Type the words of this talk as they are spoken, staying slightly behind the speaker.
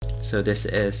So this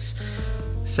is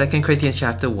 2 Corinthians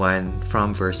chapter 1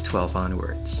 from verse 12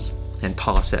 onwards. And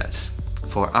Paul says,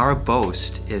 "For our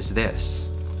boast is this,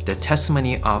 the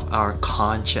testimony of our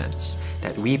conscience,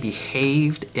 that we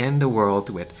behaved in the world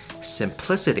with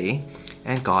simplicity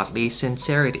and godly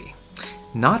sincerity,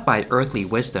 not by earthly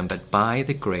wisdom, but by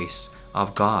the grace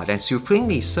of God, and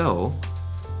supremely so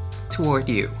toward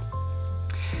you.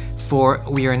 For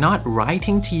we are not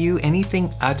writing to you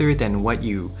anything other than what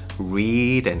you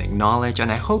read and acknowledge,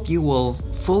 and I hope you will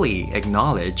fully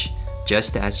acknowledge,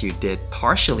 just as you did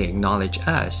partially acknowledge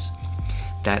us,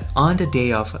 that on the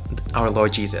day of our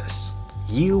Lord Jesus,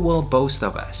 you will boast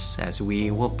of us as we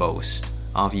will boast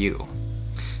of you."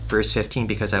 Verse 15,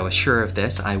 "Because I was sure of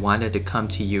this, I wanted to come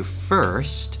to you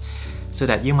first, so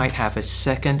that you might have a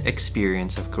second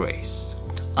experience of grace.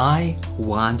 I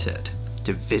wanted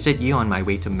to visit you on my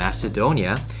way to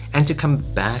Macedonia and to come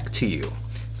back to you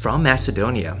from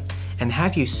Macedonia and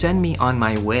have you send me on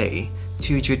my way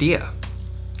to Judea.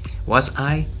 Was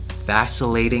I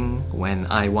vacillating when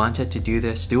I wanted to do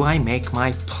this? Do I make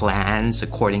my plans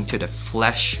according to the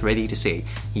flesh, ready to say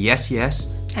yes, yes,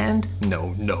 and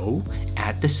no, no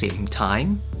at the same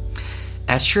time?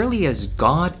 As surely as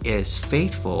God is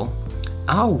faithful,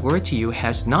 our word to you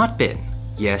has not been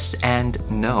yes and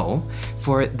no,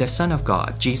 for the Son of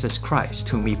God, Jesus Christ,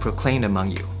 whom we proclaimed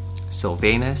among you,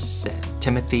 Silvanus and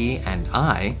Timothy and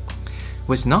I,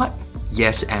 was not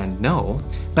yes and no,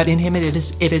 but in him it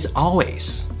is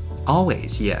always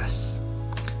yes.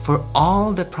 For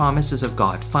all the promises of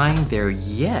God find their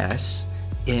yes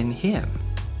in him.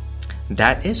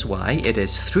 That is why it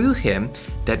is through him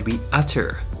that we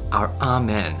utter our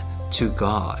amen to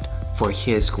God for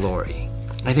his glory.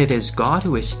 And it is God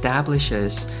who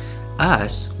establishes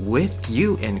us with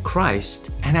you in Christ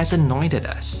and has anointed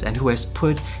us, and who has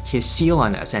put his seal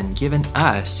on us and given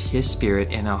us his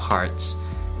Spirit in our hearts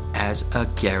as a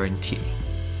guarantee.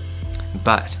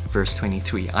 But, verse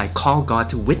 23, I call God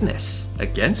to witness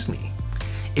against me.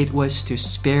 It was to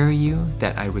spare you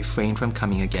that I refrained from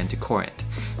coming again to Corinth.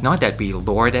 Not that we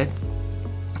lord it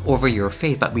over your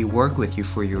faith, but we work with you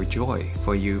for your joy,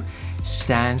 for you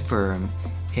stand firm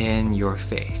in your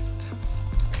faith."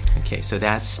 Okay, so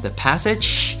that's the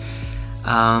passage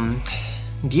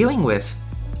dealing with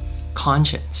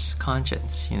conscience.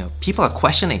 People are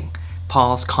questioning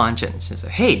Paul's conscience. It's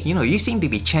like, hey, you seem to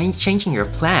be changing your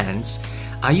plans.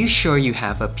 Are you sure you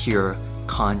have a pure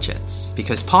conscience?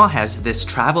 Because Paul has this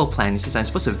travel plan. He says, I'm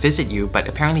supposed to visit you, but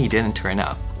apparently he didn't turn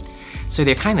up. So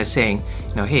they're kind of saying,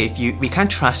 hey, we can't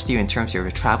trust you in terms of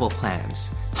your travel plans,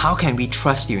 how can we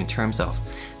trust you in terms of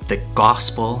the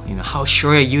gospel? How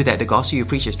sure are you that the gospel you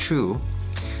preach is true?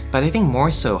 But I think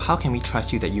more so, how can we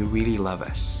trust you that you really love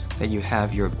us, that you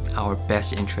have our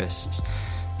best interests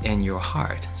in your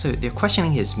heart? So they're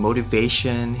questioning his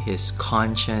motivation, his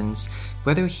conscience,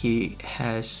 whether he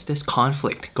has this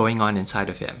conflict going on inside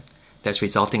of him that's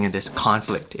resulting in this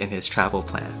conflict in his travel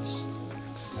plans.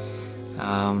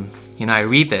 I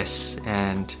read this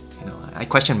and I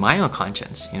question my own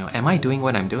conscience. Am I doing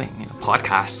what I'm doing?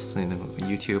 Podcasts,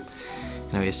 YouTube.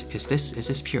 Is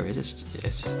this pure? Is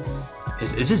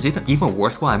this even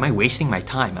worthwhile? Am I wasting my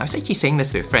time? I was actually saying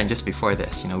this to a friend just before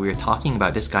this. We were talking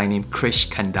about this guy named Krish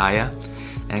Kandaya.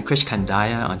 And Krish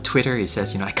Kandaya on Twitter, he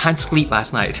says, I can't sleep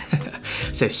last night.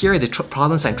 So here are the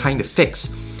problems I'm trying to fix.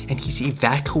 And he's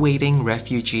evacuating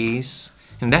refugees.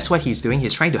 And that's what he's doing.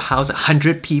 He's trying to house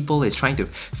 100 people. He's trying to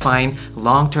find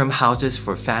long-term houses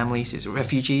for families. He's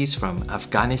refugees from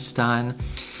Afghanistan.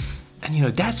 And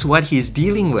that's what he's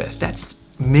dealing with. That's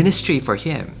ministry for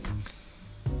him.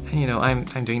 And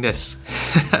I'm doing this.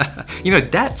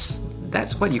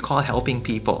 That's what you call helping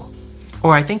people.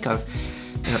 Or I think of,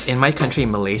 in my country,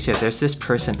 Malaysia, there's this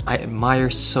person I admire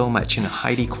so much,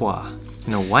 Heidi Kua.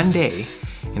 One day,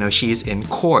 she's in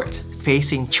court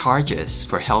facing charges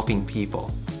for helping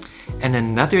people. And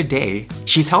another day,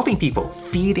 she's helping people,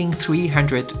 feeding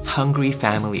 300 hungry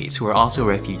families who are also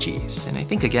refugees. And I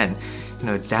think again,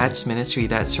 that's ministry,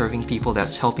 that's serving people,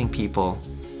 that's helping people.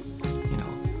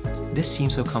 This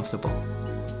seems so comfortable.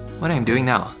 What I'm doing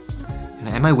now,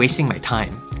 am I wasting my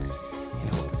time?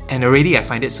 And already I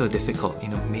find it so difficult.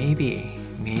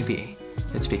 Maybe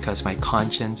it's because my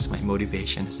conscience, my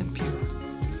motivation isn't pure.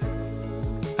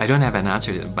 I don't have an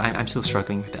answer to it, but I'm still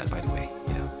struggling with that, by the way.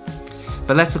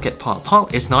 But let's look at Paul. Paul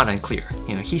is not unclear.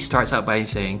 He starts out by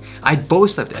saying, I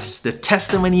boast of this, the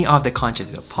testimony of the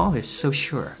conscience. Paul is so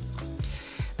sure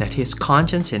that his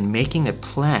conscience in making a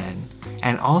plan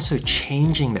and also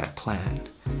changing that plan,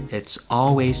 it's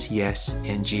always yes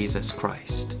in Jesus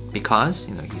Christ. Because,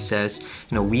 he says,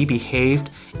 we behaved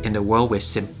in the world with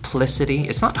simplicity.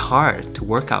 It's not hard to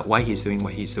work out why he's doing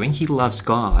what he's doing. He loves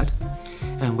God,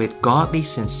 and with godly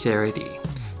sincerity,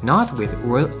 not with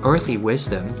earthly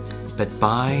wisdom, but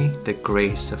by the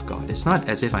grace of God. It's not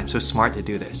as if I'm so smart to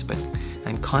do this, but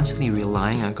I'm constantly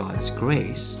relying on God's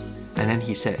grace. And then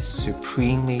he says,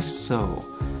 supremely so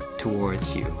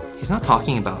towards you. He's not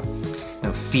talking about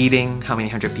feeding how many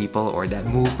hundred people or that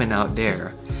movement out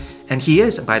there. And he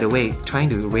is, by the way, trying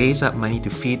to raise up money to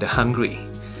feed the hungry.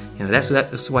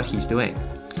 That's what he's doing.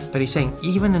 But he's saying,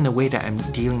 even in the way that I'm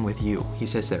dealing with you, he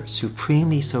says there,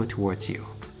 supremely so towards you.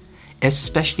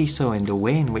 Especially so in the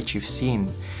way in which you've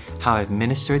seen how I've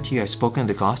ministered to you, I've spoken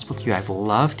the gospel to you, I've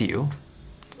loved you.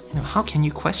 How can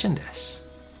you question this?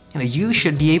 You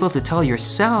should be able to tell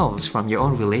yourselves from your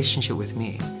own relationship with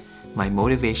me, my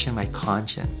motivation, my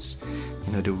conscience,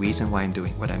 the reason why I'm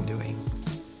doing what I'm doing.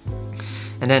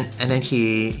 And then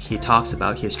he talks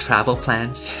about his travel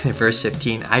plans in verse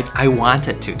 15. I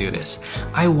wanted to do this.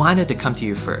 I wanted to come to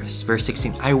you first. Verse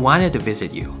 16, I wanted to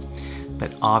visit you.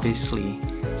 But obviously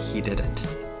he didn't.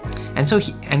 And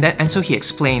so he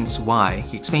explains why.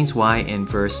 He explains why in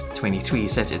verse 23. He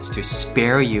says it's to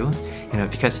spare you,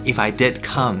 because if I did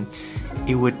come,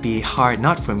 it would be hard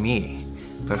not for me,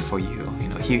 but for you.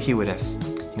 He would have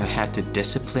had to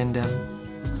discipline them.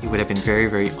 It would have been very,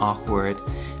 very awkward.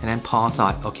 And then Paul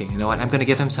thought, okay, you know what? I'm going to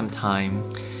give him some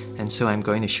time. And so I'm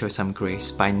going to show some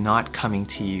grace by not coming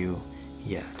to you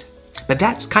yet. But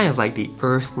that's kind of like the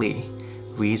earthly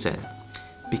reason.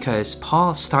 Because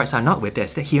Paul starts out not with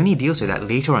this. He only deals with that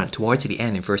later on towards the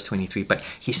end in verse 23. But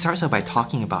he starts out by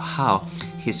talking about how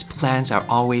his plans are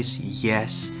always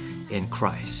yes in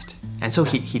Christ. And so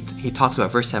he talks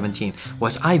about verse 17.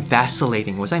 Was I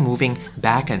vacillating? Was I moving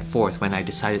back and forth when I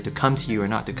decided to come to you or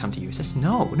not to come to you? He says,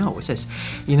 no. It says,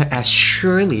 as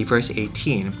surely, verse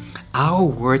 18, our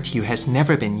word to you has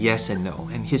never been yes and no.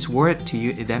 And his word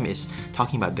to them is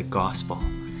talking about the gospel.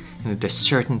 The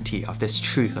certainty of this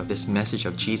truth, of this message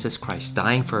of Jesus Christ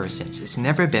dying for our sins. It's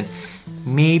never been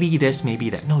maybe this, maybe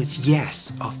that. No, it's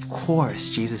yes. Of course,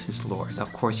 Jesus is Lord.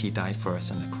 Of course, he died for us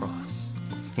on the cross.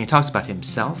 And he talks about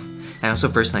himself. And also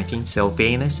verse 19,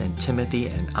 Silvanus and Timothy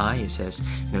and I, he says,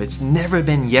 it's never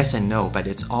been yes and no, but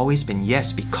it's always been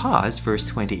yes because, verse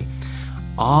 20,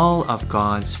 all of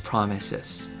God's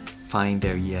promises find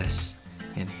their yes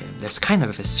in him. There's kind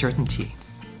of a certainty,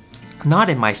 not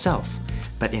in myself,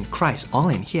 but in Christ, all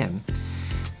in him,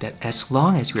 that as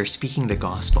long as we're speaking the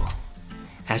gospel,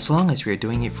 as long as we're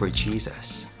doing it for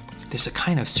Jesus, there's a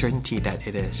kind of certainty that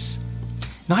it is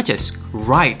not just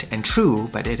right and true,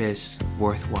 but it is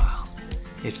worthwhile.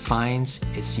 It finds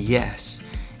its yes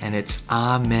and its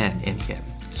amen in him.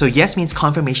 So yes means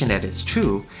confirmation that it's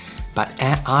true, but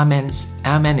amen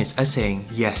is us saying,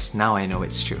 yes, now I know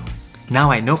it's true. Now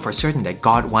I know for certain that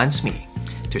God wants me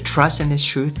to trust in his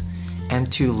truth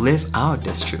and to live out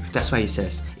this truth. That's why he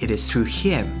says, it is through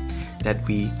him that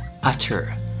we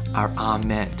utter our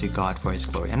amen to God for his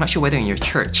glory. I'm not sure whether in your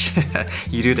church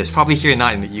you do this. Probably here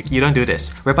not. You don't do this.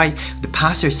 Whereby the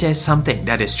pastor says something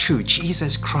that is true.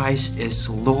 Jesus Christ is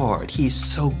Lord. He's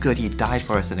so good. He died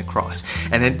for us on the cross.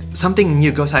 And then something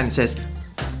new goes out and says,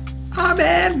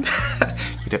 amen.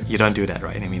 You don't do that,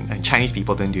 right? I mean, Chinese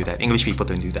people don't do that. English people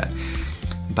don't do that.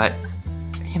 But,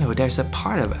 there's a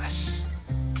part of us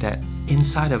that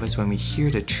inside of us, when we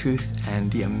hear the truth and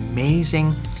the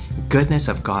amazing goodness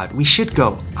of God, we should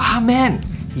go, amen.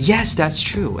 Yes, that's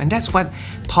true. And that's what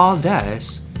Paul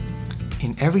does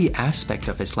in every aspect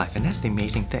of his life. And that's the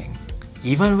amazing thing.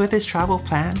 Even with his travel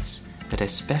plans, but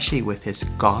especially with his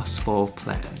gospel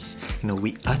plans,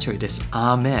 we utter this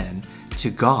amen to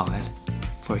God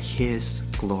for his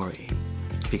glory.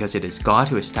 Because it is God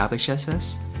who established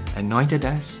us, anointed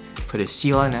us, put a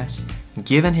seal on us,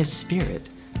 given his spirit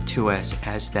to us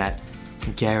as that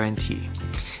guarantee.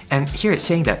 And here it's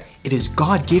saying that it is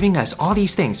God giving us all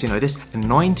these things, this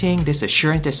anointing, this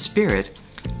assurance, this spirit,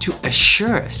 to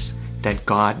assure us that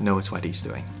God knows what he's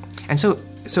doing. And so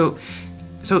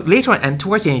later on, and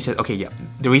towards the end, he said, okay, yeah,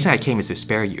 the reason I came is to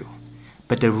spare you.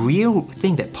 But the real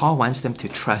thing that Paul wants them to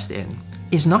trust in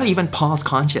is not even Paul's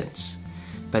conscience,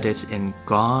 but it's in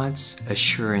God's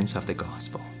assurance of the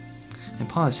gospel. And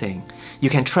Paul is saying,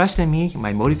 you can trust in me.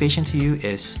 My motivation to you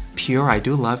is pure. I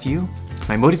do love you.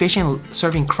 My motivation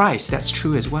serving Christ, that's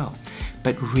true as well.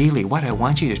 But really, what I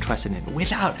want you to trust in,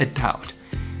 without a doubt,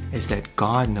 is that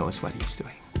God knows what he's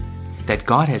doing. That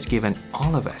God has given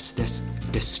all of us this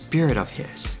spirit of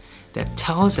his that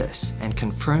tells us and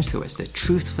confirms to us the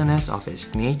truthfulness of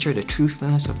his nature, the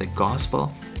truthfulness of the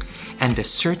gospel, and the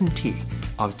certainty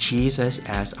of Jesus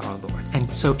as our Lord.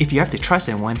 And so if you have to trust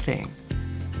in one thing,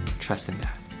 Trust in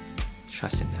that.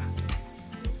 Trust in that.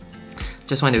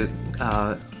 Just want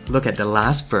to look at the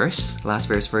last verse,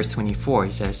 verse 24.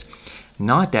 He says,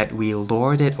 "Not that we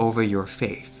lord it over your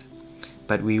faith,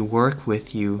 but we work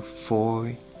with you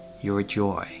for your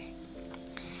joy."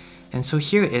 And so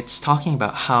here it's talking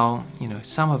about how,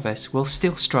 some of us will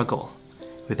still struggle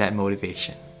with that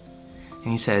motivation.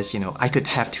 And he says, I could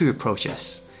have two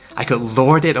approaches. I could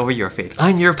lord it over your faith.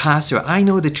 I'm your pastor. I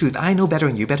know the truth. I know better,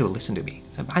 and you better listen to me.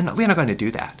 We're not going to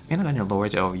do that. We're not going to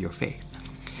lord it over your faith.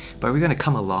 But we're going to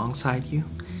come alongside you.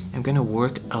 I'm going to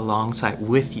work alongside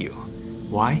with you.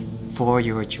 Why? For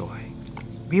your joy.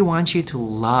 We want you to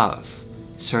love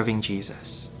serving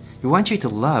Jesus. We want you to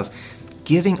love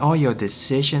giving all your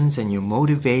decisions and your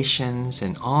motivations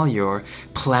and all your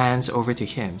plans over to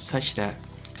Him, such that,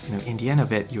 in the end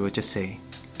of it, you will just say,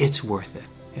 it's worth it.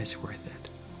 It's worth it.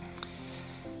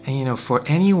 And for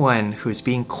anyone who's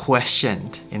being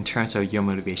questioned in terms of your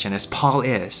motivation, as Paul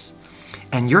is,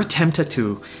 and you're tempted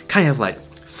to kind of like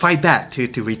fight back,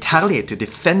 to retaliate, to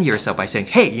defend yourself by saying,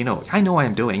 hey, I know what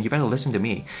I'm doing, you better listen to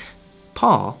me.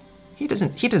 Paul, he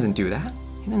doesn't do that.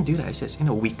 He doesn't do that. He says,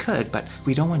 we could, but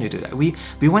we don't want to do that. We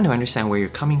want to understand where you're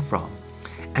coming from.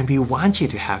 And we want you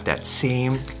to have that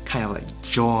same kind of like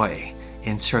joy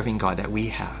in serving God that we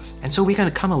have. And so we're going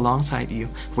to come alongside you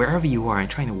wherever you are and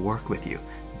trying to work with you,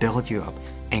 build you up,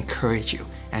 encourage you,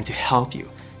 and to help you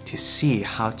to see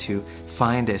how to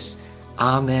find this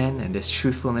amen and this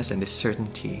truthfulness and this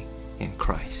certainty in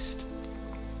Christ.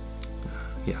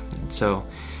 So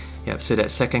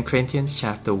that's 2 Corinthians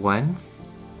chapter 1.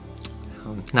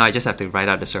 Now I just have to write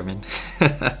out the sermon.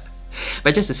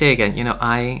 But just to say again,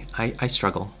 I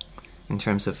struggle in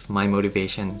terms of my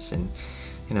motivations, and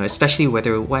especially what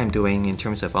I'm doing in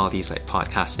terms of all these like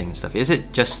podcasting and stuff. Is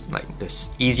it just like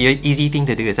this easy thing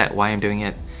to do? Is that why I'm doing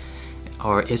it?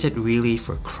 Or is it really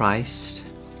for Christ?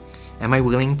 Am I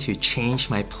willing to change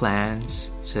my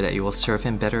plans so that you will serve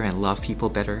Him better and love people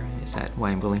better? Is that why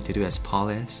I'm willing to do as Paul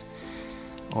is?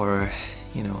 Or,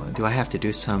 do I have to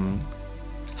do some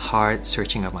hard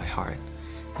searching of my heart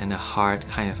and a hard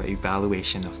kind of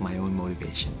evaluation of my own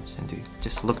motivations, and to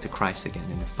just look to Christ again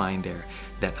and to find there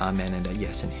that amen and that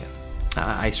yes in Him?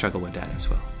 I struggle with that as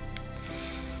well.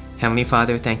 Heavenly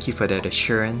Father, thank you for that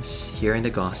assurance here in the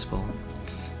gospel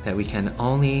that we can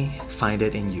only find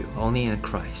it in you, only in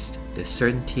Christ. This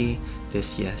certainty,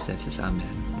 this yes, that is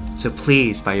amen. So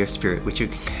please, by your Spirit, would you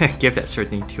give that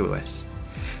certainty to us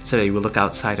so that we will look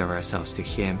outside of ourselves to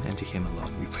Him and to Him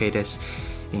alone. We pray this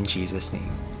in Jesus'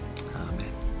 name.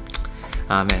 Amen.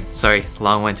 Amen. Sorry,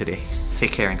 long one today.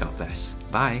 Take care and God bless.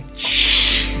 Bye.